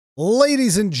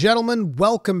Ladies and gentlemen,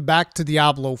 welcome back to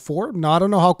Diablo 4. Now, I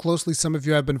don't know how closely some of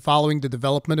you have been following the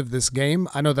development of this game.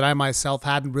 I know that I myself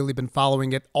hadn't really been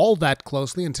following it all that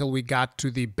closely until we got to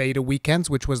the beta weekends,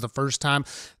 which was the first time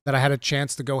that I had a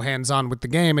chance to go hands-on with the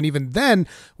game. And even then,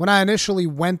 when I initially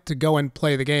went to go and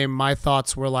play the game, my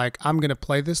thoughts were like, I'm going to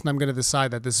play this and I'm going to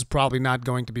decide that this is probably not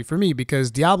going to be for me, because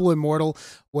Diablo Immortal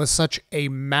was such a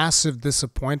massive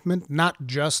disappointment, not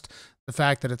just the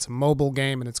fact that it's a mobile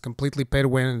game and it's completely pay to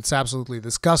win and it's absolutely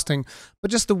disgusting,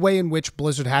 but just the way in which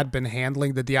Blizzard had been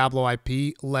handling the Diablo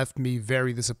IP left me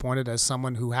very disappointed as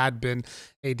someone who had been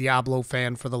a Diablo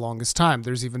fan for the longest time.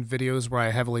 There's even videos where I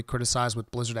heavily criticize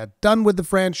what Blizzard had done with the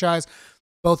franchise,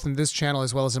 both in this channel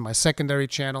as well as in my secondary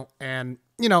channel, and,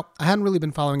 you know, I hadn't really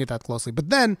been following it that closely. But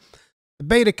then the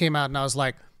beta came out and I was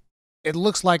like, it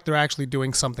looks like they're actually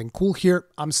doing something cool here.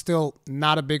 I'm still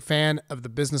not a big fan of the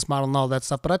business model and all that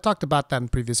stuff, but I talked about that in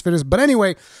previous videos. But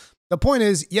anyway, the point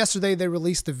is, yesterday they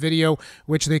released a video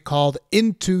which they called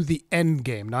Into the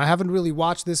Endgame. Now, I haven't really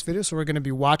watched this video, so we're going to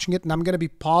be watching it, and I'm going to be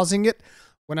pausing it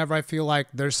whenever I feel like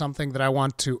there's something that I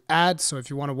want to add. So if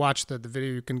you want to watch the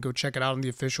video, you can go check it out on the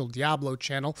official Diablo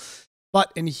channel.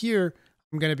 But in here,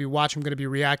 I'm going to be watching, I'm going to be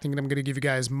reacting, and I'm going to give you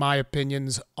guys my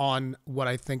opinions on what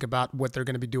I think about what they're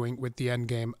going to be doing with the end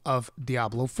game of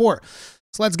Diablo 4.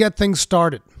 So let's get things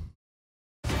started.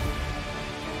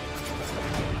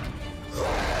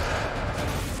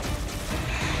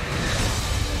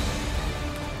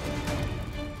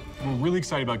 We're really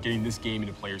excited about getting this game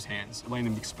into players' hands and letting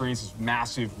them experience this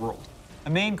massive world. A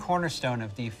main cornerstone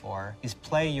of D4 is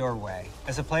play your way.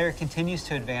 As a player continues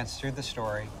to advance through the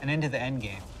story and into the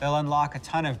endgame, they'll unlock a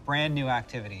ton of brand new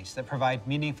activities that provide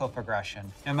meaningful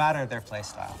progression, no matter their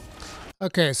playstyle.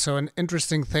 Okay, so an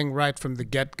interesting thing right from the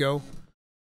get-go.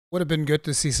 Would have been good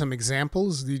to see some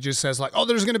examples. He just says like, oh,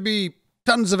 there's going to be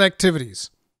tons of activities.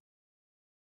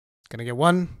 Gonna get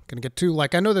one, gonna get two.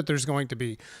 Like, I know that there's going to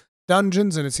be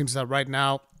dungeons, and it seems that right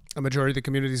now a majority of the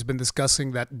community has been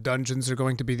discussing that dungeons are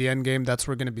going to be the end game. That's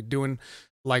what we're going to be doing.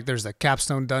 Like, there's the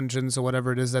capstone dungeons or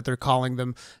whatever it is that they're calling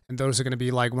them, and those are going to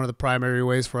be like one of the primary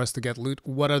ways for us to get loot.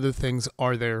 What other things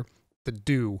are there to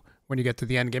do when you get to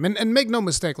the end game? And make no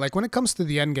mistake, like when it comes to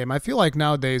the end game, I feel like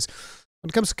nowadays when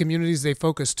it comes to communities, they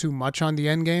focus too much on the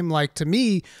end game. Like, to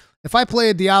me, if I play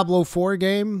a Diablo 4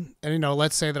 game, and, you know,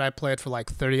 let's say that I play it for like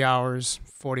 30 hours,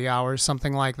 40 hours,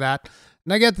 something like that,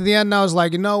 and I get to the end and I was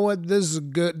like, you know what, this is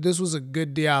good. This was a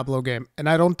good Diablo game, and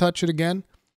I don't touch it again,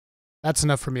 that's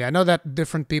enough for me. I know that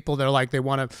different people, they're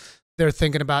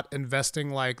thinking about investing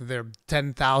like their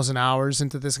 10,000 hours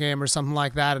into this game or something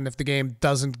like that, and if the game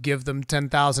doesn't give them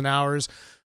 10,000 hours,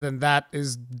 then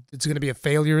it's going to be a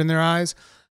failure in their eyes.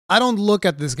 I don't look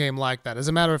at this game like that. As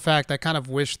a matter of fact, I kind of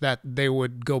wish that they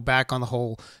would go back on the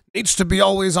whole, needs to be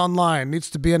always online, needs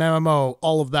to be an MMO,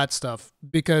 all of that stuff.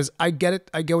 Because I get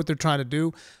it. I get what they're trying to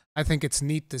do. I think it's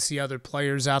neat to see other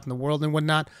players out in the world and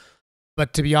whatnot.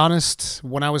 But to be honest,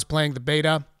 when I was playing the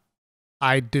beta,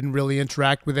 I didn't really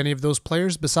interact with any of those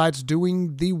players besides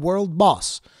doing the world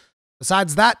boss.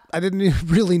 Besides that, I didn't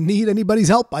really need anybody's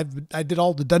help. I did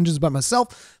all the dungeons by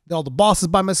myself, did all the bosses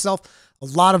by myself. A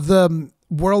lot of the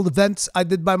world events I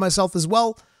did by myself as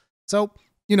well. So,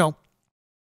 you know,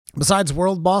 besides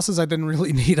world bosses, I didn't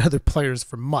really need other players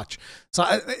for much. So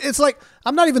it's like,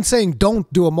 I'm not even saying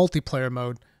don't do a multiplayer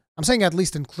mode. I'm saying at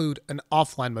least include an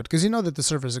offline mode, because you know that the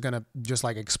servers are going to just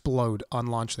like explode on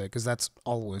launch day, because that's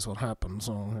always what happens.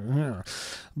 So, yeah.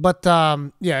 But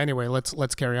yeah, anyway,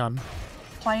 let's carry on.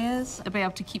 Players to be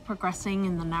able to keep progressing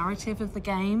in the narrative of the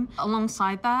game.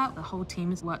 Alongside that, the whole team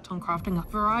has worked on crafting a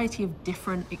variety of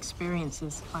different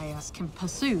experiences players can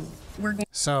pursue.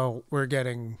 So we're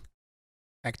getting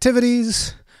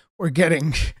activities, we're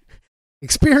getting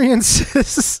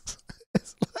experiences.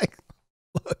 It's like,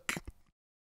 look,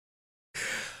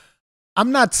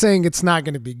 I'm not saying it's not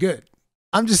going to be good.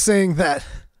 I'm just saying that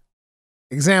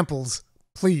examples,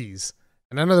 please.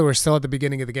 And I know that we're still at the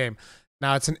beginning of the game.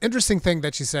 Now, it's an interesting thing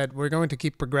that she said, we're going to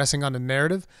keep progressing on the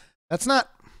narrative. I'm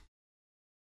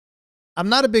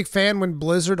not a big fan when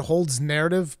Blizzard holds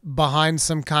narrative behind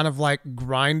some kind of like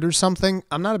grind or something.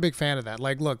 I'm not a big fan of that.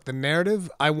 Like, look, the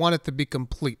narrative, I want it to be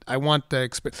complete. I want the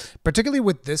particularly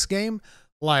with this game,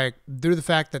 like, due to the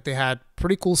fact that they had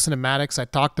pretty cool cinematics. I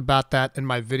talked about that in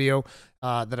my video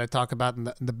that I talk about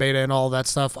in the beta and all that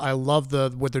stuff. I love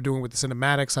what they're doing with the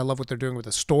cinematics. I love what they're doing with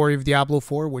the story of Diablo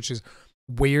 4, which is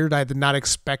weird. I did not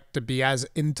expect to be as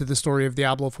into the story of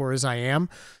Diablo 4 as I am,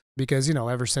 because, you know,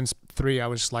 ever since 3, I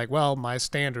was just like, well, my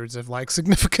standards have like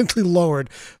significantly lowered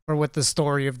for what the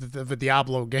story of the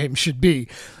Diablo game should be.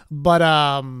 But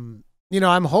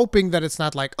I'm hoping that it's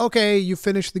not like, okay, you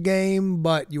finished the game,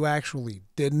 but you actually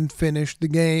didn't finish the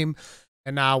game.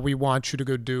 And now we want you to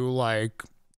go do like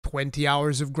 20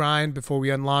 hours of grind before we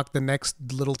unlock the next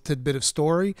little tidbit of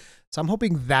story. So I'm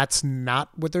hoping that's not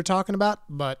what they're talking about,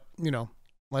 but,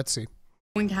 let's see.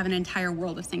 Going to have an entire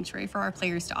world of Sanctuary for our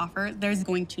players to offer. There's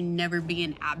going to never be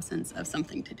an absence of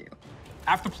something to do.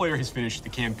 After the player has finished the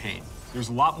campaign, there's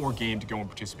a lot more game to go and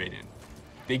participate in.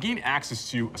 They gain access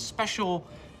to a special,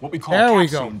 what we call a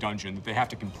capstone dungeon that they have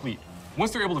to complete.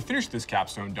 Once they're able to finish this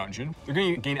capstone dungeon, they're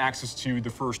going to gain access to the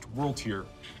first world tier.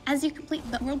 As you complete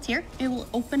the world tier, it will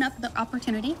open up the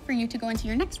opportunity for you to go into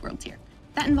your next world tier.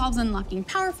 That involves unlocking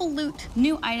powerful loot,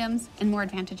 new items, and more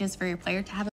advantages for your player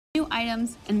to have new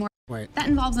items and more. Wait. That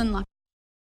involves unlocking.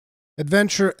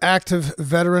 Adventure Active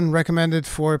Veteran recommended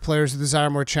for players who desire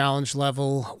more challenge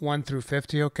level 1 through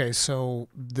 50. Okay, so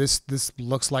this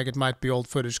looks like it might be old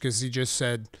footage because he just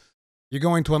said, you're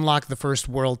going to unlock the first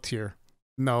world tier.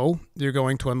 No, you're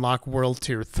going to unlock world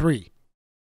tier 3.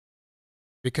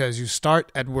 Because you start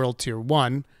at world tier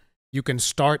 1, you can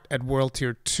start at world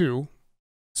tier 2,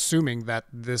 assuming that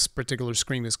this particular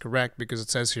screen is correct because it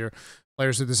says here,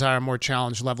 players who desire more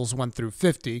challenge levels 1 through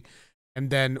 50. And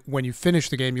then when you finish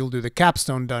the game, you'll do the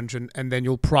capstone dungeon, and then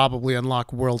you'll probably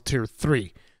unlock world tier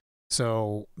 3.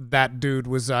 So that dude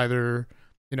was either,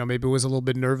 maybe was a little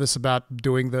bit nervous about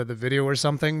doing the video or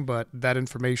something, but that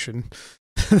information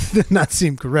did not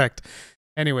seem correct.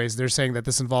 Anyways, they're saying that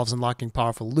this involves unlocking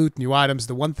powerful loot, new items.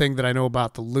 The one thing that I know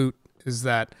about the loot is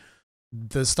that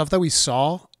the stuff that we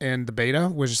saw in the beta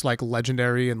was just like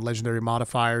legendary and legendary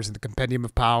modifiers and the compendium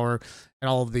of power and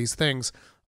all of these things.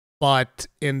 But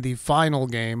in the final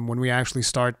game, when we actually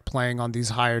start playing on these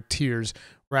higher tiers,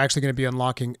 we're actually going to be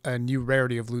unlocking a new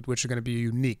rarity of loot, which are going to be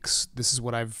uniques. This is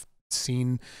what I've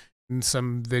seen in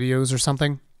some videos or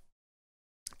something.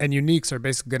 And uniques are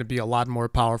basically going to be a lot more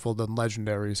powerful than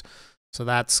legendaries. So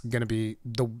that's going to be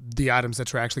the items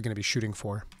that you're actually going to be shooting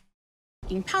for.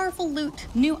 Powerful loot,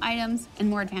 new items, and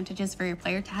more advantages for your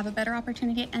player to have a better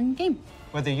opportunity at end game.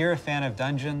 Whether you're a fan of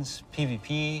dungeons,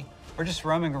 PvP, or just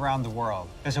roaming around the world,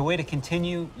 there's a way to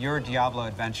continue your Diablo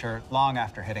adventure long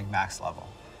after hitting max level.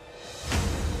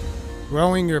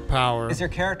 Growing your power. As your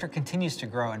character continues to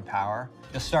grow in power,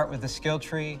 you'll start with the skill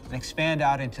tree and expand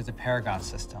out into the Paragon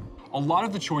system. A lot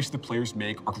of the choices the players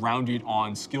make are grounded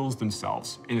on skills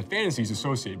themselves and the fantasies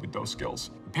associated with those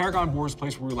skills. The Paragon board is a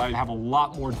place where we're allowed to have a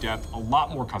lot more depth, a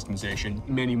lot more customization,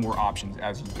 many more options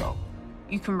as you go.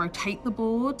 You can rotate the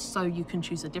board, so you can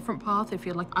choose a different path if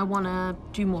you're like, I want to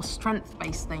do more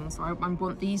strength-based things, or I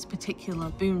want these particular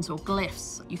boons or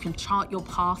glyphs. You can chart your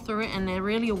path through it, and they're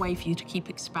really a way for you to keep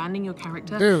expanding your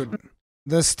character. Dude,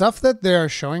 the stuff that they are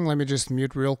showing, let me just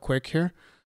mute real quick here.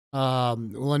 We'll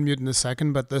unmute in a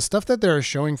second, but the stuff that they're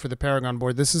showing for the Paragon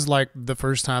board, this is like the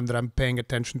first time that I'm paying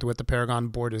attention to what the Paragon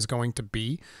board is going to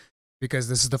be, because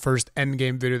this is the first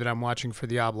endgame video that I'm watching for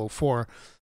Diablo 4.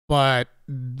 But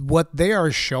what they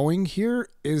are showing here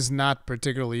is not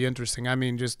particularly interesting. I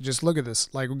mean, just look at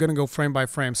this. Like, we're going to go frame by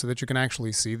frame so that you can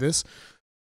actually see this.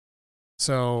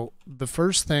 So the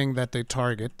first thing that they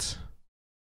target.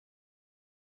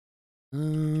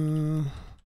 There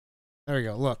we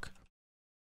go. Look.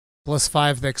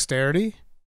 +5 dexterity.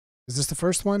 Is this the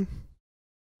first one?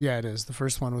 Yeah, it is. The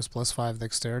first one was +5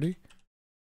 dexterity.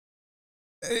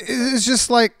 It's just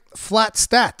like flat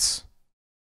stats.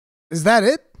 Is that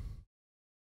it?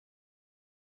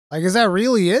 Like, is that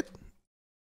really it?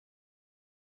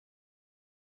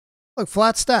 Look,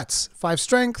 flat stats. 5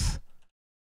 strength.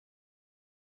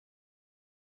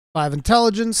 5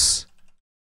 intelligence.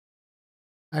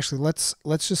 Actually,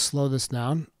 let's just slow this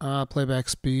down. Playback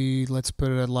speed, let's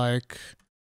put it at like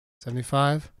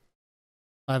 75.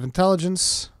 5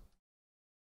 intelligence.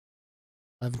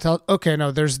 5 okay,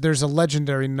 no, there's a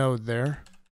legendary node there.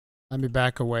 Let me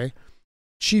back away.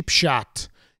 Cheap shot.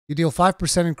 You deal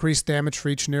 5% increased damage for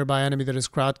each nearby enemy that is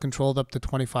crowd controlled up to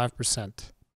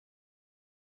 25%.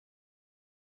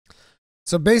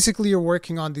 So basically you're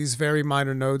working on these very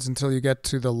minor nodes until you get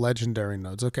to the legendary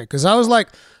nodes. Okay, because I was like,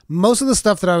 most of the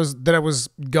stuff that I was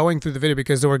going through the video,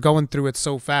 because they were going through it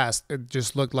so fast, it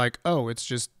just looked like, oh, it's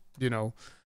just,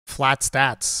 flat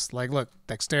stats. Like, look,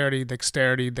 dexterity,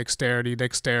 dexterity, dexterity,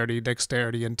 dexterity,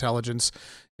 dexterity, intelligence.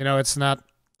 It's not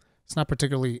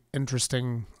particularly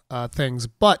interesting things.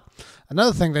 But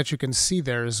another thing that you can see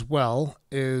there as well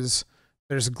is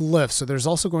there's glyphs. So there's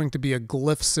also going to be a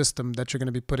glyph system that you're going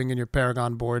to be putting in your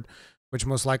Paragon board, which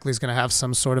most likely is going to have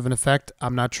some sort of an effect.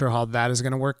 I'm not sure how that is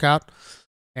going to work out.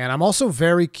 And I'm also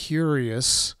very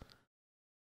curious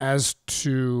as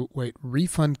to,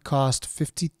 refund cost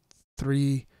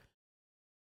 53.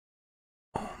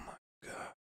 Oh my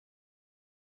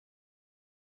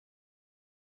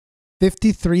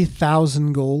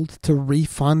 53,000 gold to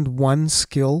refund one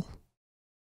skill.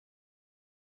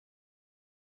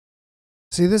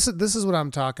 See, this is what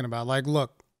I'm talking about. Like,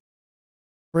 look,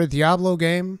 for a Diablo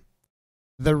game,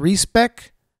 the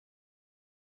respec,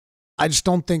 I just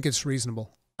don't think it's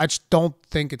reasonable. I just don't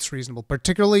think it's reasonable,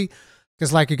 particularly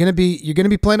because like you're gonna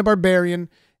be playing a barbarian,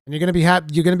 and you're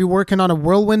gonna be working on a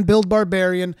whirlwind build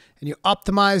barbarian, and you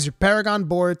optimize your Paragon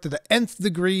board to the nth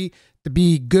degree to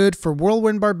be good for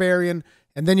whirlwind barbarian,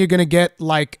 and then you're gonna get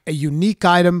like a unique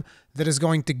item that is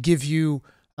going to give you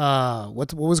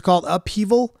what was it called,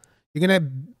 upheaval. You're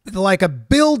gonna like a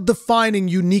build defining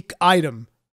unique item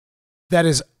that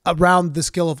is around the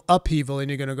skill of upheaval, and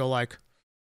you're gonna go like,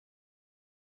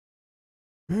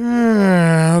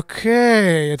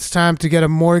 okay, it's time to get a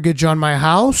mortgage on my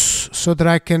house so that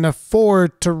I can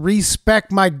afford to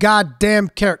respec my goddamn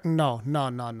character. No,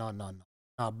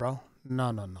 bro.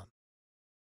 No.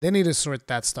 They need to sort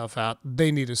that stuff out.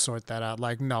 They need to sort that out.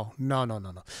 Like, no.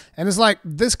 And it's like,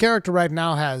 this character right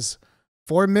now has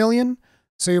 4 million.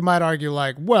 So you might argue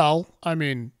like, well, I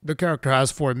mean, the character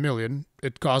has 4 million.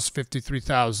 It costs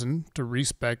 53,000 to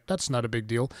respec. That's not a big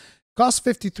deal. It costs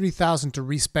 53,000 to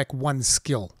respec one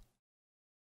skill.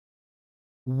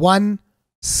 One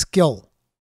skill.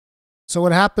 So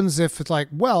what happens if it's like,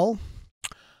 well, I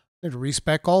need to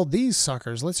respec all these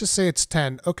suckers. Let's just say it's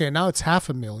 10. Okay, now it's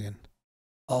 500,000.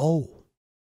 Oh.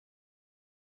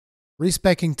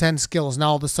 Respecking 10 skills,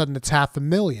 now all of a sudden it's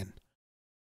 500,000.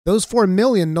 Those 4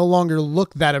 million no longer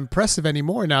look that impressive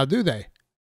anymore now, do they?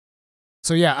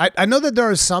 So yeah, I know that there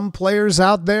are some players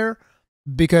out there,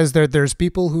 because there's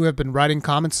people who have been writing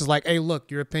comments is like, hey,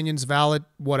 look, your opinion's valid,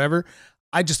 whatever.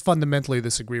 I just fundamentally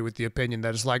disagree with the opinion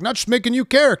that is like, not just make a new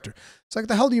character. It's like,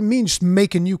 the hell do you mean just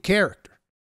make a new character?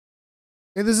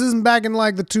 Okay, this isn't back in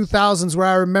like the 2000s where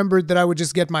I remembered that I would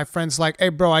just get my friends like, hey,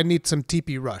 bro, I need some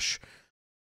TP Rush.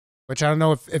 Which I don't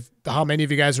know if how many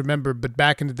of you guys remember, but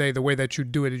back in the day, the way that you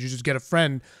do it is you just get a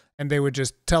friend and they would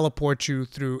just teleport you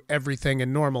through everything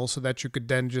in normal so that you could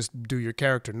then just do your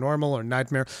character normal or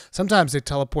nightmare. Sometimes they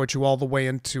teleport you all the way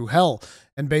into hell,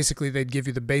 and basically they'd give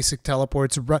you the basic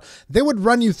teleports. They would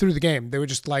run you through the game. They would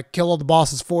just like kill all the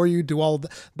bosses for you, do all of the...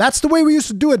 That's the way we used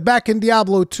to do it back in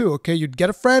Diablo 2, okay? You'd get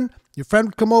a friend, your friend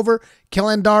would come over, kill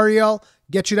Andariel,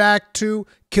 get you to Act 2,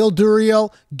 kill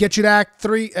Duriel, get you to Act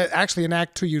 3. Actually, in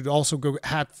Act 2, you'd also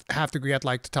have to get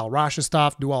like to Tal Rasha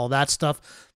stuff, do all that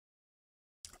stuff.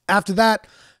 After that,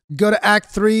 go to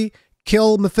Act 3,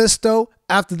 kill Mephisto.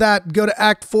 After that, go to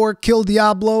Act 4, kill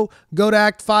Diablo. Go to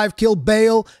Act 5, kill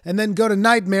Baal. And then go to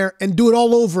Nightmare and do it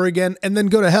all over again. And then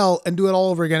go to Hell and do it all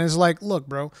over again. It's like, look,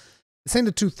 bro, this ain't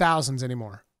the 2000s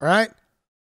anymore, all right?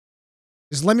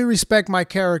 Just let me respect my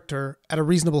character at a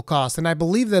reasonable cost. And I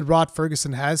believe that Rod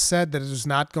Ferguson has said that it is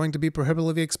not going to be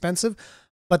prohibitively expensive.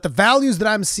 But the values that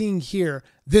I'm seeing here,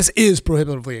 this is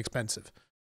prohibitively expensive.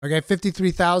 Okay,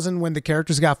 53,000 when the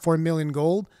character's got 4 million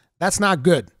gold. That's not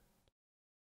good.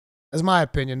 That's my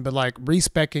opinion. But like,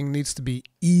 respecking needs to be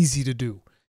easy to do.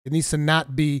 It needs to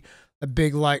not be a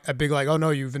big like, oh no,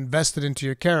 you've invested into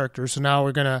your character, so now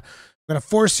we're gonna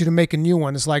force you to make a new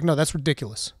one. It's like, no, that's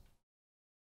ridiculous.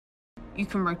 You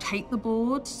can rotate the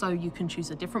board, so you can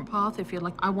choose a different path if you're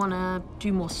like, I want to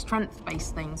do more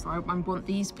strength-based things, or I want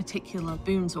these particular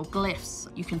boons or glyphs.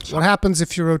 You can. What happens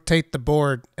if you rotate the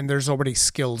board and there's already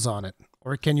skills on it?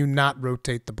 Or can you not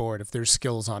rotate the board if there's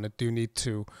skills on it? Do you need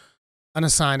to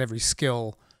unassign every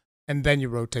skill and then you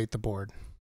rotate the board?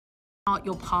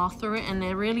 Your path through it, and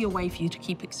they're really a way for you to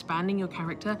keep expanding your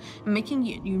character and making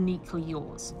it uniquely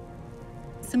yours.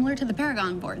 Similar to the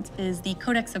Paragon boards is the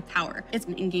Codex of Power. It's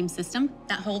an in-game system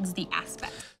that holds the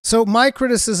aspect. So my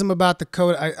criticism about the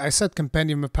code, I said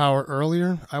Compendium of Power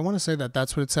earlier. I want to say that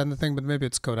that's what it said in the thing, but maybe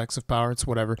it's Codex of Power. It's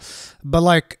whatever. But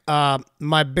like,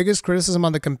 my biggest criticism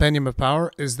on the Compendium of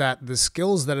Power is that the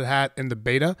skills that it had in the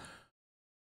beta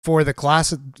for the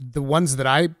class, the ones that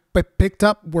I picked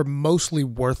up were mostly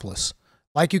worthless.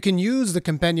 Like, you can use the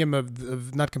Compendium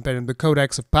of not Compendium, the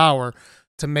Codex of Power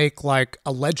to make like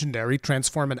a legendary,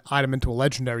 transform an item into a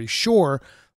legendary, sure,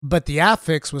 but the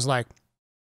affix was like,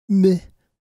 meh.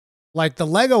 Like, the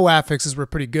Lego affixes were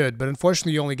pretty good, but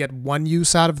unfortunately you only get one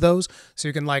use out of those, so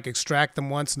you can like extract them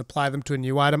once and apply them to a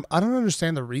new item. I don't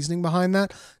understand the reasoning behind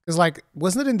that, because like,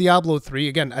 wasn't it in Diablo 3?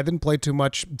 Again, I didn't play too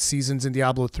much seasons in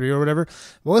Diablo 3 or whatever.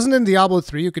 Wasn't it in Diablo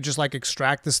 3 you could just like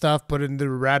extract the stuff, put it into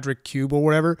the Radric Cube or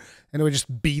whatever, and it would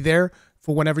just be there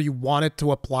for whenever you wanted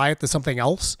to apply it to something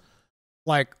else?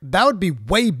 Like, that would be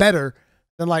way better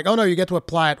than like, oh no, you get to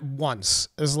apply it once.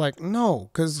 It's like,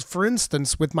 no, because for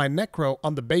instance, with my Necro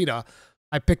on the beta,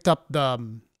 I picked up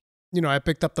the,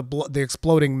 the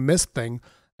exploding mist thing.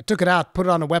 I took it out, put it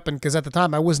on a weapon, because at the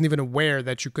time I wasn't even aware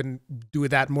that you couldn't do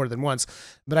that more than once.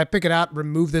 But I pick it out,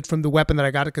 removed it from the weapon that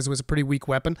I got it because it was a pretty weak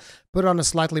weapon, put it on a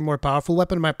slightly more powerful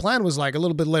weapon. My plan was like a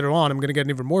little bit later on, I'm going to get an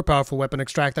even more powerful weapon,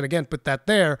 extract that again, put that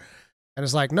there. And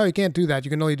it's like, no, you can't do that. You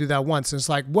can only do that once. And it's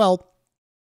like, well,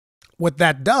 what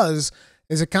that does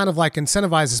is it kind of like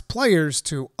incentivizes players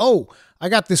to, oh, I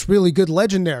got this really good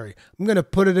legendary. I'm going to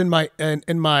put it in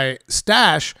my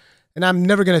stash, and I'm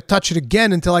never going to touch it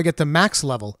again until I get to max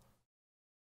level.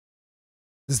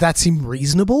 Does that seem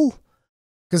reasonable?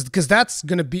 Because that's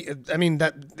going to be, I mean,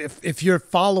 that if you're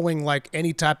following like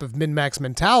any type of min-max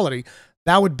mentality,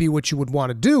 that would be what you would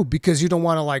want to do, because you don't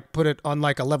want to like put it on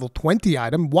like a level 20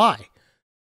 item. Why?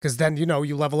 Because then, you know,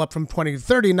 you level up from 20 to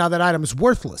 30, now that item is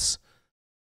worthless.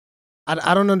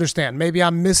 I don't understand. Maybe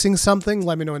I'm missing something.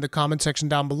 Let me know in the comment section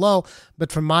down below. But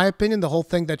from my opinion, the whole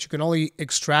thing that you can only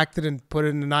extract it and put it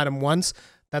in an item once,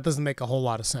 that doesn't make a whole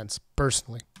lot of sense,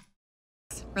 personally.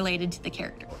 Related to the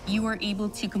character. You are able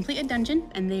to complete a dungeon,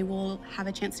 and they will have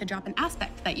a chance to drop an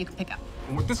aspect that you can pick up.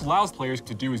 And what this allows players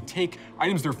to do is take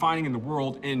items they're finding in the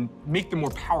world and make them more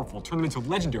powerful, turn them into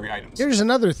legendary items. Here's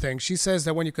another thing. She says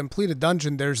that when you complete a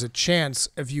dungeon, there's a chance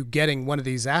of you getting one of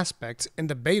these aspects. In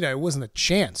the beta, it wasn't a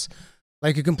chance.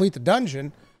 Like, you complete the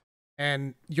dungeon,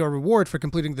 and your reward for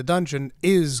completing the dungeon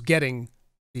is getting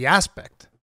the aspect.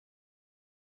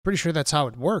 Pretty sure that's how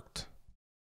it worked.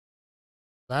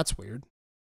 That's weird.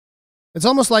 It's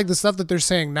almost like the stuff that they're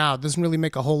saying now doesn't really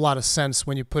make a whole lot of sense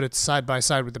when you put it side by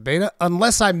side with the beta,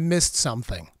 unless I missed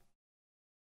something.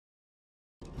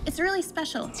 It's really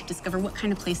special to discover what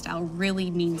kind of playstyle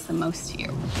really means the most to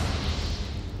you.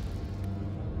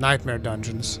 Nightmare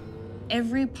dungeons.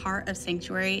 Every part of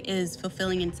Sanctuary is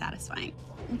fulfilling and satisfying.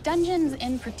 Dungeons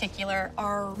in particular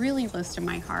are really close to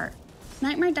my heart.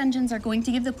 Nightmare dungeons are going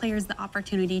to give the players the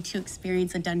opportunity to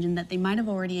experience a dungeon that they might have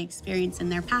already experienced in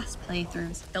their past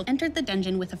playthroughs. They'll enter the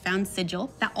dungeon with a found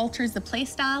sigil that alters the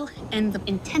playstyle and the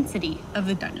intensity of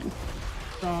the dungeon.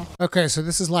 Okay, so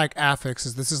this is like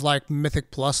affixes. This is like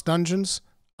Mythic Plus dungeons.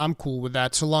 I'm cool with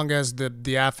that, so long as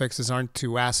the affixes aren't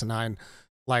too asinine,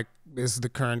 like is the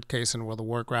current case in World of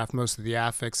Warcraft. Most of the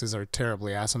affixes are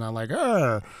terribly asinine, like,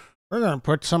 we're going to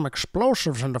put some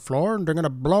explosives on the floor and they're going to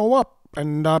blow up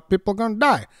and people are going to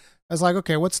die. I was like,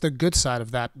 okay, what's the good side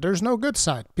of that? There's no good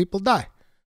side. People die.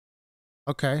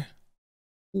 Okay.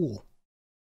 Cool.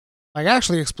 Like,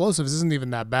 actually, explosives isn't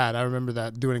even that bad. I remember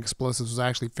that doing explosives was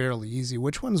actually fairly easy.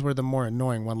 Which ones were the more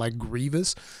annoying one? Like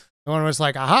Grievous? The one was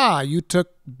like, aha, you took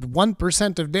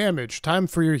 1% of damage. Time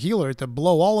for your healer to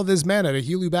blow all of his mana to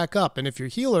heal you back up. And if your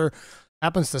healer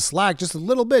happens to slack just a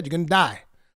little bit, you're going to die.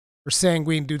 Or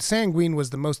Sanguine. Dude, Sanguine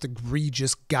was the most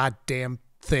egregious goddamn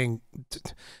thing.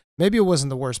 Maybe it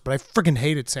wasn't the worst, but I freaking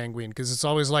hated Sanguine because it's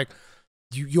always like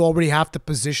you already have to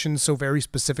position so very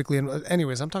specifically. And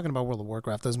anyways, I'm talking about World of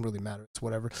Warcraft. Doesn't really matter. It's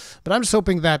whatever. But I'm just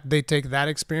hoping that they take that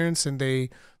experience and they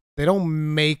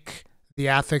don't make the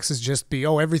affixes just be,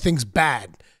 oh, everything's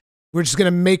bad. We're just going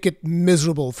to make it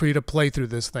miserable for you to play through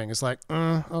this thing. It's like,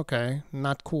 okay,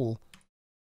 not cool.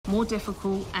 More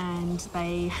difficult, and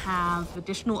they have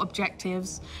additional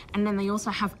objectives, and then they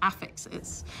also have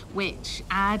affixes, which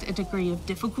add a degree of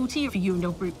difficulty for you and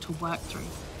your group to work through.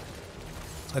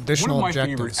 Additional One of my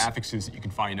objectives. favorite affixes that you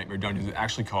can find in Nightmare Dungeons is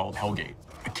actually called Hellgate.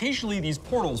 Occasionally, these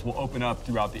portals will open up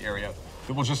throughout the area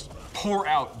that will just pour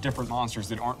out different monsters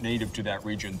that aren't native to that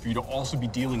region for you to also be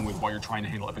dealing with while you're trying to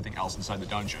handle everything else inside the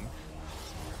dungeon.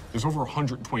 There's over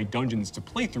 120 dungeons to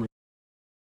play through.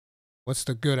 What's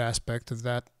the good aspect of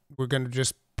that? We're going to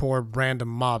just pour random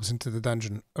mobs into the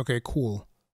dungeon. Okay, cool.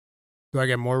 Do I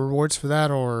get more rewards for that,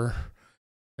 or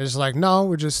it's like, no,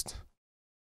 we're just...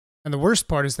 And the worst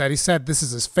part is that he said this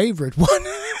is his favorite one.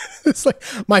 It's like,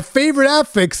 my favorite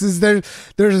affix is there's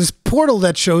this portal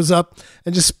that shows up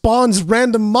and just spawns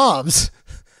random mobs.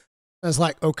 I was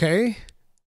like, okay.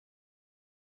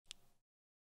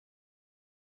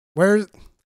 Where's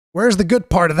the good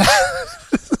part of that?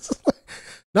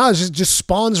 No, it just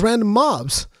spawns random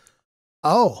mobs.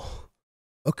 Oh,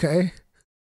 okay.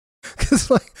 Because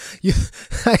like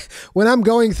when I'm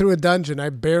going through a dungeon, I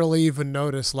barely even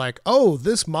notice like, oh,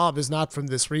 this mob is not from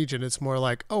this region. It's more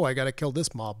like, oh, I gotta kill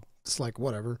this mob. It's like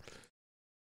whatever.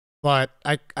 But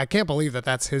I can't believe that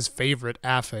that's his favorite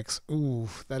affix. Ooh,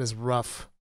 that is rough.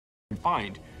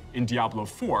 Find in Diablo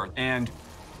IV, and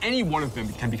any one of them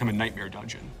can become a nightmare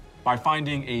dungeon by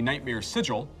finding a nightmare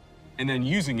sigil and then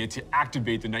using it to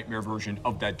activate the nightmare version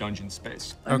of that dungeon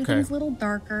space. Everything's a little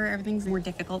darker, everything's more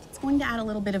difficult. It's going to add a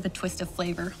little bit of a twist of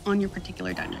flavor on your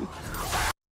particular dungeon.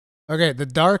 Okay, the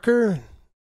darker,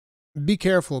 be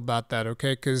careful about that,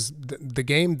 okay? Because the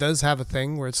game does have a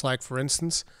thing where it's like, for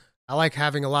instance, I like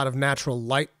having a lot of natural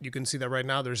light. You can see that right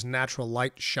now. There's natural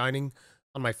light shining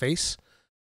on my face.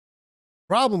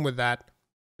 Problem with that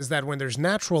is that when there's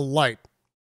natural light,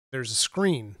 there's a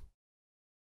screen.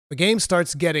 The game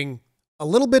starts getting a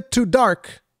little bit too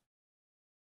dark.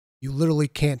 You literally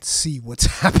can't see what's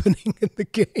happening in the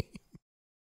game.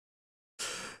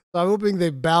 So I'm hoping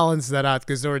they balance that out,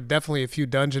 because there were definitely a few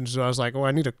dungeons where I was like, oh,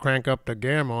 I need to crank up the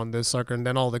gamma on this sucker, and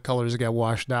then all the colors get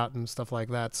washed out and stuff like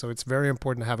that. So it's very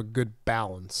important to have a good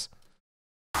balance.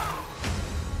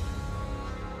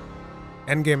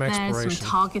 Endgame exploration. There's some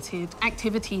targeted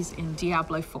activities in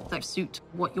Diablo IV that suit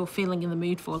what you're feeling in the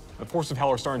mood for. The Forces of Hell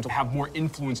are starting to have more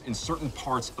influence in certain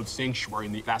parts of Sanctuary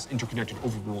in the vast interconnected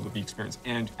overworld of the experience.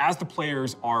 And as the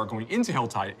players are going into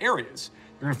Helltide areas,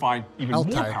 you're going to find even more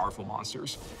powerful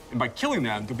monsters. And by killing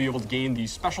them, they'll be able to gain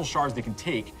these special shards they can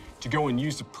take to go and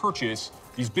use to purchase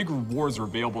these big rewards that are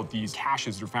available at these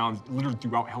caches that are found littered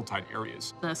throughout Helltide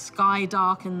areas. The sky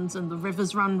darkens and the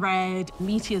rivers run red,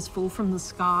 meteors fall from the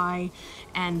sky,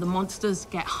 and the monsters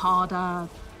get harder.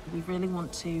 We really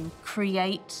want to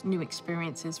create new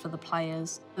experiences for the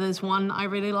players. There's one I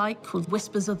really like called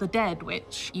Whispers of the Dead,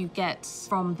 which you get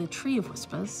from the Tree of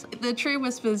Whispers. The Tree of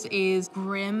Whispers is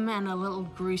grim and a little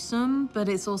gruesome, but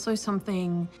it's also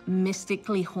something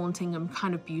mystically haunting and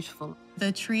kind of beautiful.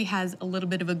 The tree has a little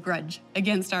bit of a grudge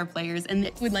against our players, and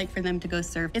it would like for them to go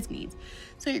serve its needs.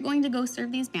 So you're going to go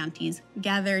serve these bounties,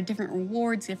 gather different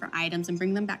rewards, different items, and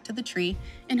bring them back to the tree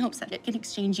in hopes that it can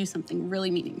exchange you something really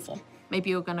meaningful. Maybe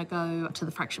you're going to go to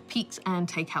the Fractured Peaks and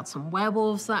take out some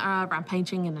werewolves that are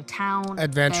rampaging in a town.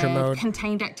 Adventure mode.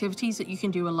 Contained activities that you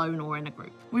can do alone or in a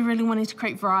group. We really wanted to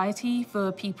create variety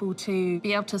for people to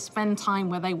be able to spend time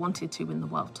where they wanted to in the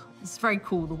world. It's very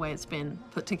cool the way it's been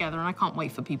put together, and I can't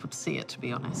wait for people to see it, to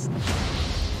be honest.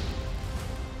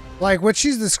 Like, what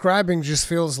she's describing just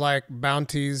feels like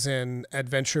bounties in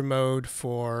adventure mode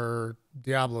for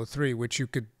Diablo 3, which you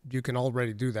can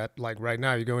already do that. Like right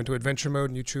now, you go into adventure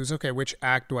mode and you choose, okay, which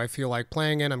act do I feel like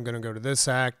playing in? I'm going to go to this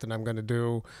act, and I'm going to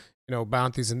do,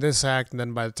 bounties in this act, and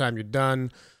then by the time you're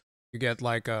done, you get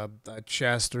like a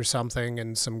chest or something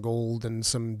and some gold and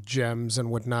some gems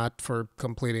and whatnot for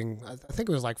completing, I think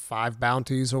it was like 5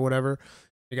 bounties or whatever.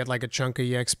 You get like a chunk of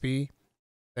EXP.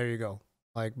 There you go.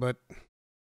 Like, but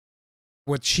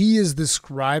what she is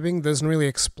describing doesn't really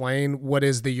explain what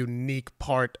is the unique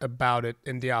part about it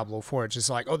in Diablo 4. It's just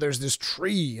like, oh, there's this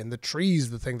tree, and the tree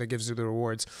is the thing that gives you the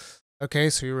rewards. Okay,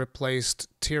 so you replaced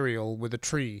Tyrael with a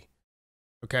tree.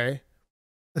 Okay?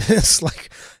 It's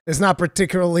like, it's not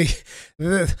particularly,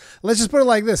 let's just put it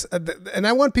like this. And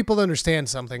I want people to understand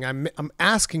something. I'm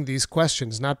asking these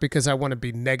questions, not because I want to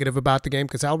be negative about the game,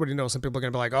 because I already know some people are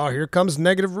going to be like, oh, here comes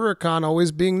negative Rurikhan,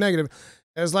 always being negative.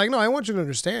 And it's like, no, I want you to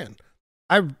understand.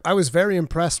 I was very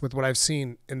impressed with what I've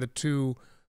seen in the 2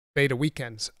 beta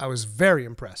weekends. I was very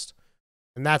impressed.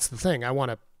 And that's the thing. I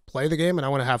want to play the game and I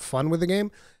want to have fun with the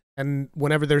game. And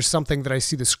whenever there's something that I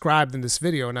see described in this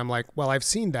video and I'm like, well, I've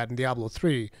seen that in Diablo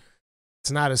 3.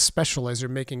 It's not as special as you're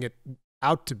making it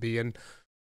out to be. And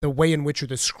the way in which you're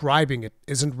describing it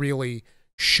isn't really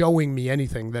showing me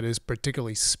anything that is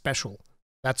particularly special.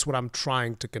 That's what I'm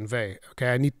trying to convey.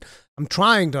 Okay, I'm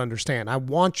trying to understand. I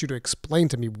want you to explain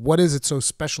to me, what is it so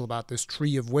special about this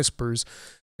Tree of Whispers?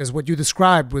 Because what you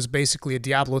described was basically a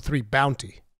Diablo 3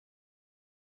 bounty.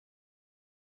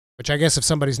 Which I guess if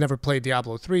somebody's never played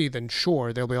Diablo 3, then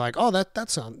sure, they'll be like, oh, that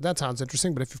sounds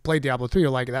interesting. But if you've played Diablo 3, you're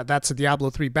like, that's a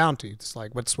Diablo 3 bounty. It's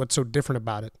like, what's so different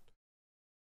about it?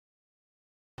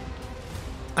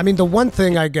 I mean, the one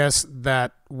thing I guess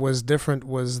that was different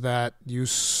was that you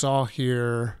saw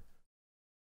here.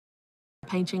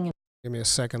 Painting. Give me a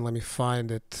second, let me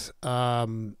find it.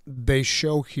 They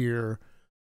show here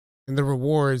in the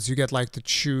rewards, you get like to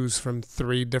choose from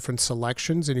 3 different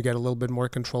selections, and you get a little bit more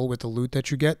control with the loot that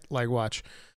you get. Like, watch,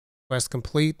 quest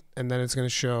complete, and then it's going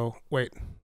to show. Wait,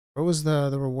 where was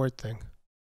the reward thing?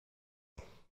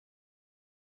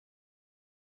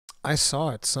 I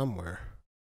saw it somewhere.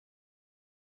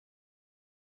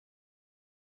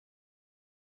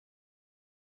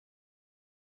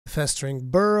 Festering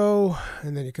Burrow,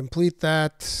 and then you complete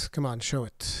that. Come on, show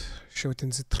it. Show it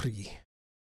in the tree.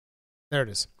 There it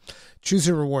is. Choose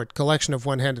your reward. Collection of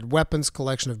one-handed weapons,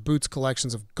 collection of boots,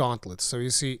 collections of gauntlets. So you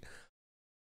see,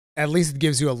 at least it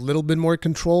gives you a little bit more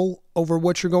control over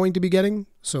what you're going to be getting.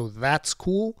 So that's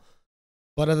cool.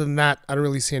 But other than that, I don't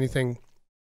really see anything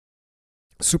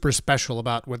super special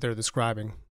about what they're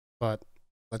describing. But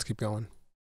let's keep going.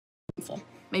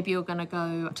 Maybe you're going to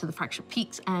go to the Fractured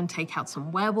Peaks and take out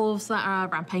some werewolves that are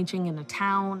rampaging in a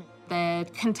town. They're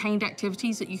contained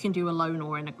activities that you can do alone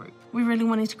or in a group. We really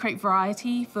wanted to create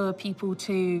variety for people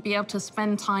to be able to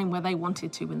spend time where they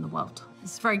wanted to in the world.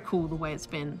 It's very cool the way it's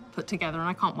been put together, and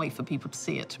I can't wait for people to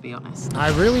see it, to be honest. I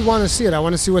really want to see it. I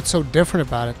want to see what's so different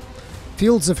about it.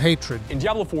 Fields of Hatred. In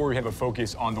Diablo IV, we have a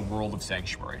focus on the world of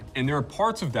Sanctuary. And there are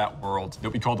parts of that world that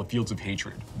we call the Fields of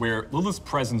Hatred, where Lilith's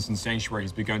presence in Sanctuary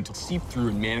has begun to seep through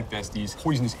and manifest these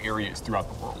poisonous areas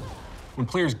throughout the world. When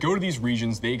players go to these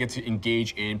regions, they get to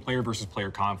engage in player versus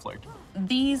player conflict.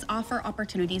 These offer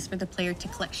opportunities for the player to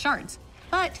collect shards.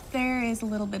 But there is a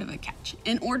little bit of a catch.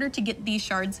 In order to get these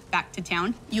shards back to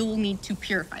town, you will need to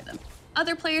purify them.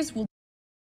 Other players will...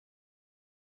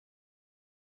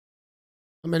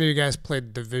 How many of you guys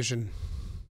played Division?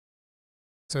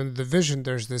 So in Division,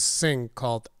 there's this thing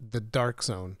called the Dark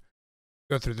Zone.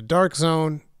 You go through the Dark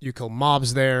Zone, you kill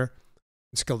mobs there.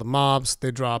 You kill the mobs, they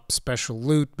drop special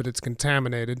loot, but it's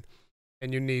contaminated.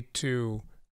 And you need to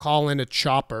call in a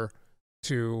chopper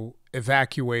to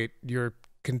evacuate your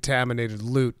contaminated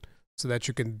loot so that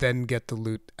you can then get the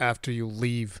loot after you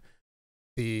leave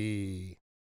the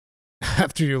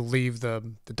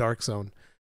Dark Zone.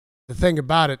 The thing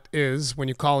about it is, when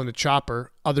you call in a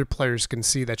chopper, other players can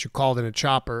see that you called in a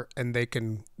chopper, and they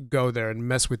can go there and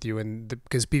mess with you, and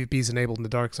because PvP is enabled in the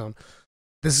Dark Zone.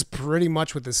 This is pretty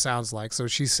much what this sounds like. So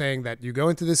she's saying that you go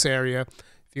into this area,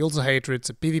 Fields of Hatred, it's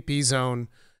a PvP zone,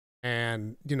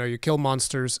 and you kill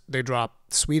monsters, they drop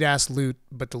sweet-ass loot,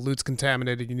 but the loot's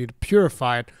contaminated, you need to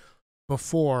purify it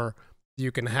before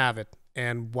you can have it.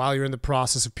 And while you're in the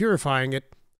process of purifying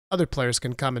it, other players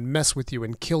can come and mess with you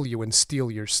and kill you and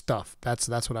steal your stuff. That's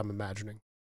what I'm imagining.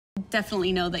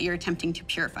 Definitely know that you're attempting to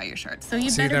purify your shards. So you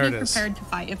better be prepared to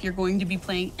fight if you're going to be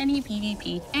playing any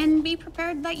PvP, and be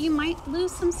prepared that you might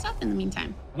lose some stuff in the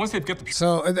meantime. Once they've got the...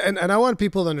 So, and I want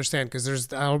people to understand,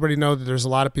 because I already know that there's a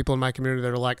lot of people in my community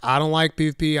that are like, I don't like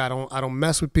PvP, I don't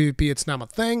mess with PvP, it's not my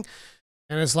thing.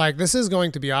 And it's like, this is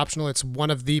going to be optional. It's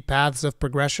one of the paths of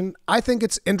progression. I think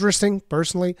it's interesting,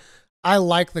 personally. I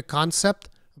like the concept.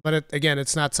 But again,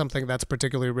 it's not something that's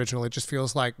particularly original. It just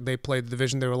feels like they played the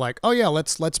Division. They were like, oh yeah,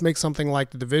 let's make something like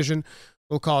the Division.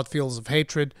 We'll call it Fields of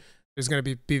Hatred. There's going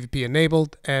to be PvP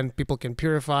enabled, and people can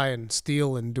purify and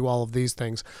steal and do all of these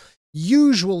things.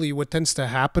 Usually what tends to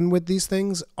happen with these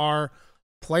things are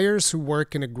players who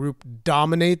work in a group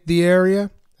dominate the area,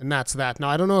 and that's that. Now,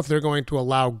 I don't know if they're going to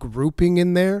allow grouping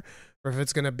in there, or if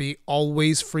it's going to be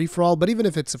always free-for-all. But even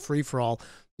if it's a free-for-all,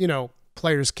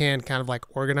 players can kind of like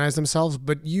organize themselves,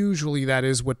 but usually that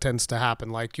is what tends to happen.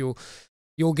 Like you'll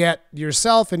get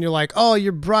yourself and you're like, oh,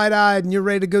 you're bright-eyed and you're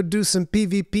ready to go do some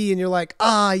PvP, and you're like,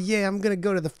 yeah, I'm going to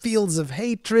go to the Fields of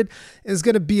Hatred. It's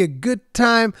going to be a good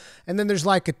time. And then there's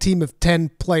like a team of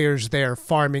 10 players there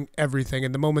farming everything,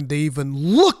 and the moment they even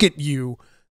look at you,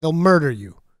 they'll murder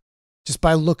you just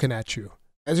by looking at you.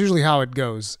 That's usually how it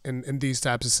goes in these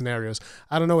types of scenarios.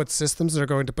 I don't know what systems they're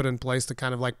going to put in place to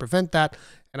kind of like prevent that.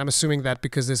 And I'm assuming that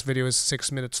because this video is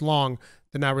 6 minutes long,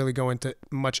 they're not really going into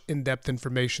much in-depth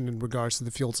information in regards to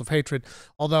the Fields of Hatred.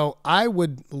 Although I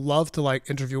would love to like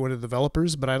interview one of the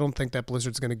developers, but I don't think that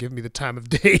Blizzard's going to give me the time of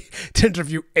day to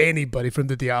interview anybody from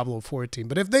the Diablo IV team.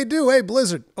 But if they do, hey,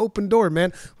 Blizzard, open door,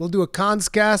 man. We'll do a cons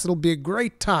cast. It'll be a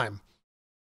great time.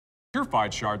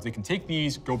 Purified shards, they can take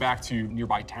these, go back to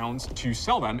nearby towns to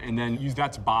sell them, and then use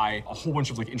that to buy a whole bunch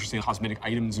of like interesting cosmetic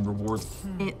items and rewards.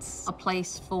 It's a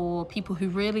place for people who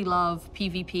really love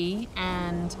PvP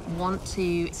and want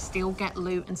to still get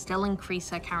loot and still increase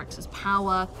their character's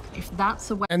power. If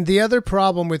that's a way. And the other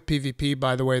problem with PvP,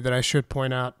 by the way, that I should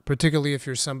point out, particularly if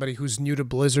you're somebody who's new to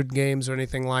Blizzard games or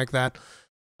anything like that,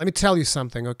 let me tell you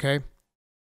something, okay?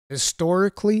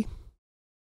 Historically,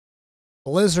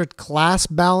 Blizzard class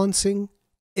balancing,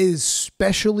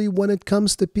 especially when it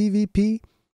comes to PvP,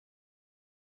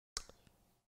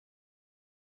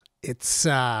 it's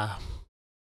what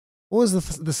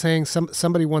was the saying?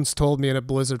 Somebody once told me in a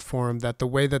Blizzard forum that the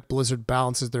way that Blizzard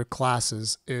balances their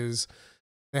classes is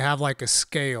they have like a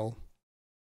scale,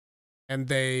 and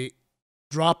they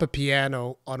drop a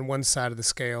piano on one side of the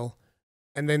scale,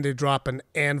 and then they drop an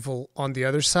anvil on the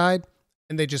other side,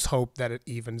 and they just hope that it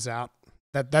evens out.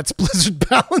 That's Blizzard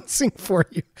balancing for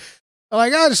you.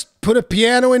 Like, I just put a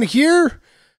piano in here,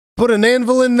 put an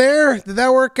anvil in there. Did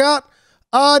that work out?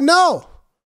 No.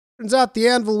 Turns out the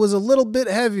anvil was a little bit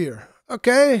heavier.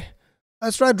 Okay,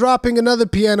 let's try dropping another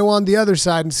piano on the other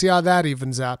side and see how that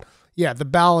evens out. Yeah, the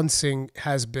balancing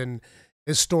has been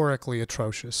historically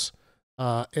atrocious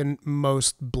in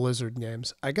most Blizzard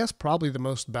games. I guess probably the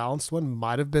most balanced one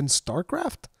might have been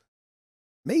StarCraft.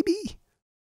 Maybe.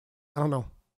 I don't know,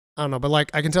 but like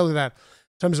I can tell you that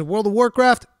in terms of World of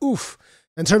Warcraft, oof,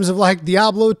 In terms of like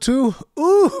Diablo 2,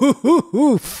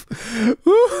 oof.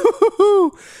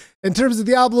 In terms of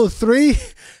Diablo 3,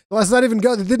 let's not even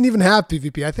go. It didn't even have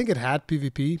PvP. I think it had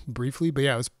PvP briefly, but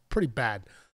yeah, it was pretty bad.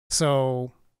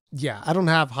 So yeah, I don't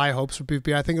have high hopes for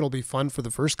PvP. I think it'll be fun for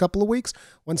the first couple of weeks.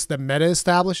 Once the meta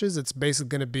establishes, it's basically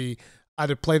going to be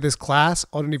either play this class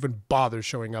or don't even bother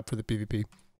showing up for the PvP.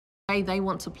 They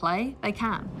want to play, they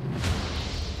can.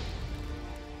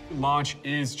 Launch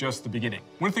is just the beginning.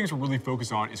 One of the things we're really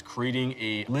focused on is creating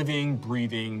a living,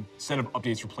 breathing set of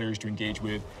updates for players to engage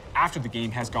with after the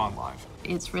game has gone live.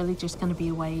 It's really just going to be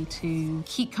a way to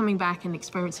keep coming back and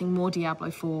experiencing more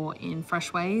Diablo 4 in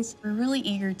fresh ways. We're really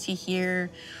eager to hear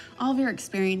all of your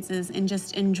experiences and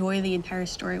just enjoy the entire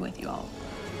story with you all.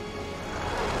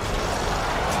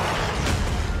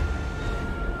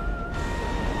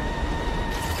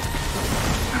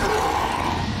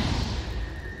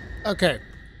 Okay.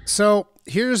 So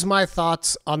here's my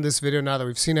thoughts on this video now that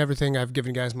we've seen everything. I've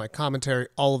given you guys my commentary,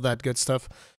 all of that good stuff.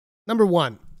 Number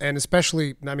one, and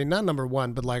especially, I mean, not number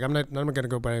one, but like I'm not going to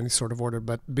go by any sort of order,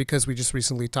 but because we just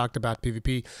recently talked about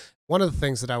PvP, one of the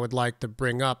things that I would like to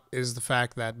bring up is the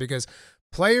fact that because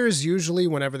players usually,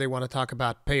 whenever they want to talk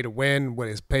about pay to win, what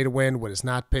is pay to win, what is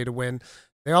not pay to win,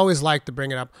 they always like to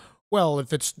bring it up. Well,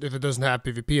 if it doesn't have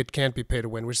PvP, it can't be pay to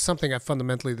win, which is something I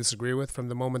fundamentally disagree with. From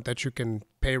the moment that you can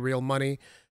pay real money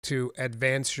to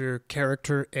advance your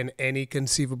character in any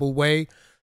conceivable way,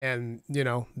 and you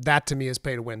know, that to me is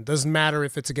pay to win. Doesn't matter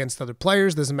if it's against other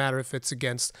players, doesn't matter if it's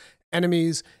against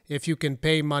enemies. If you can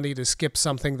pay money to skip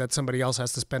something that somebody else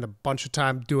has to spend a bunch of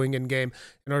time doing in game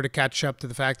in order to catch up to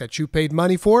the fact that you paid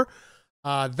money for,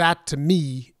 that to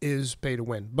me is pay to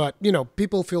win. But you know,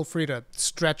 people feel free to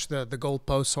stretch the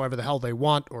goalposts however the hell they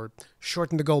want, or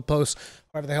shorten the goalposts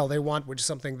however the hell they want, which is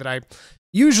something that I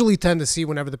usually tend to see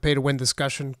whenever the pay to win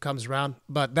discussion comes around.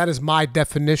 But that is my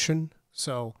definition,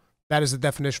 so that is the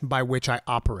definition by which I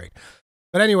operate.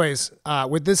 But anyways,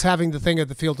 with this having the thing of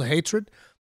the Field of Hatred,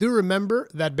 do remember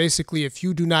that basically if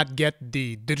you do not get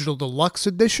the Digital Deluxe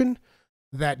Edition,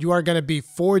 that you are going to be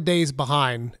 4 days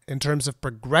behind in terms of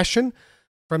progression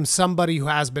from somebody who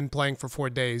has been playing for 4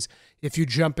 days if you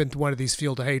jump into one of these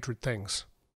Field of Hatred things.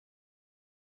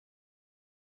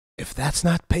 If that's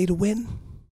not pay to win,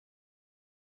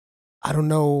 I don't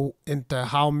know into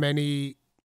how many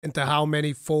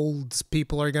folds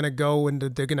people are going to go, and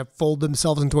they're going to fold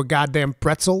themselves into a goddamn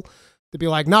pretzel to be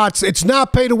like, no, it's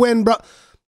not pay to win, bro.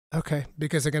 Okay,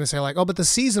 because they're going to say like, oh, but the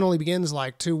season only begins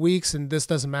like 2 weeks and this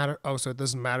doesn't matter. Oh, so it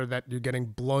doesn't matter that you're getting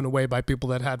blown away by people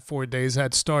that had 4 days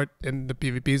head start in the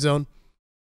PvP zone.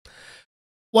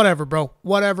 Whatever, bro.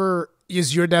 Whatever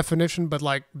is your definition, but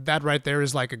like that right there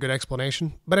is like a good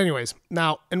explanation. But anyways,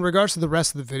 now in regards to the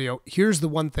rest of the video, here's the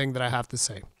one thing that I have to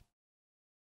say.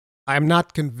 I'm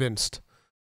not convinced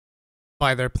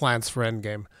by their plans for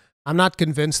Endgame. I'm not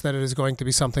convinced that it is going to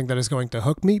be something that is going to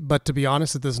hook me, but to be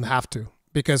honest, it doesn't have to.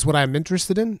 Because what I'm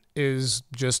interested in is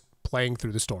just playing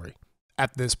through the story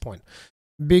at this point.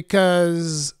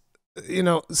 Because, you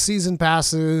know, season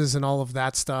passes and all of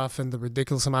that stuff and the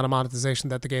ridiculous amount of monetization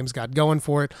that the game's got going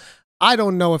for it, I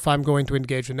don't know if I'm going to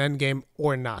engage in Endgame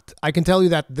or not. I can tell you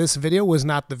that this video was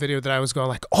not the video that I was going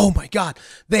like, oh my God,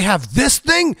 they have this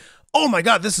thing? Oh my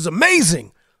God, this is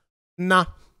amazing. Nah,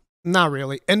 not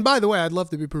really. And by the way, I'd love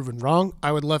to be proven wrong.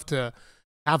 I would love to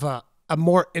have a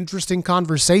more interesting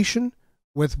conversation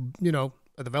with, you know,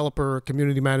 a developer,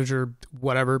 community manager,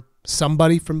 whatever,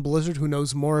 somebody from Blizzard who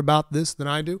knows more about this than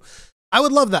I do. I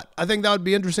would love that. I think that would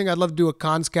be interesting. I'd love to do a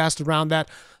cons cast around that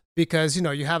because, you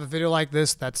know, you have a video like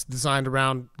this that's designed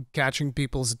around catching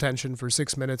people's attention for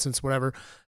 6 minutes and whatever.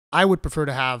 I would prefer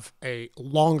to have a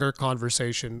longer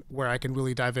conversation where I can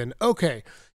really dive in. Okay,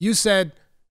 you said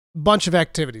a bunch of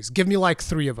activities. Give me like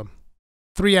 3 of them.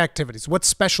 3 activities. What's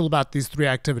special about these 3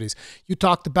 activities? You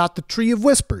talked about the Tree of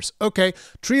Whispers. Okay,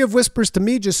 Tree of Whispers to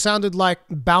me just sounded like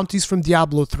bounties from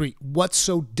Diablo 3. What's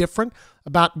so different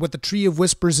about what the Tree of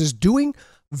Whispers is doing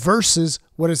versus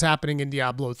what is happening in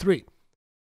Diablo 3?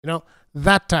 You know,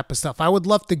 that type of stuff. I would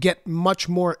love to get much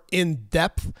more in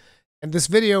depth, and this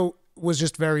video was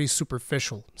just very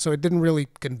superficial, so it didn't really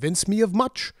convince me of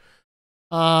much.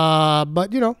 But,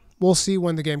 you know, we'll see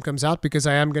when the game comes out because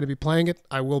I am going to be playing it.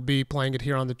 I will be playing it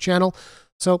here on the channel.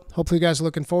 So hopefully you guys are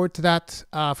looking forward to that.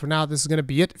 For now, this is going to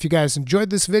be it. If you guys enjoyed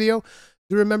this video,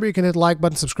 do remember you can hit the like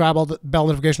button, subscribe, all the bell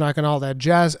notification icon, all that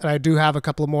jazz. And I do have a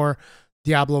couple of more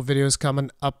Diablo videos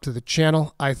coming up to the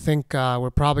channel. I think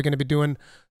we're probably going to be doing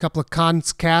a couple of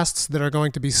cons casts that are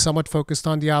going to be somewhat focused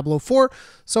on Diablo 4.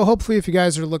 So hopefully if you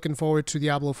guys are looking forward to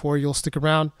Diablo 4, you'll stick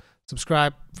around,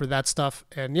 subscribe for that stuff.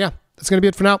 And yeah, that's going to be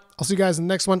it for now. I'll see you guys in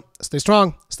the next one. Stay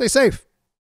strong, stay safe.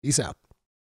 Peace out.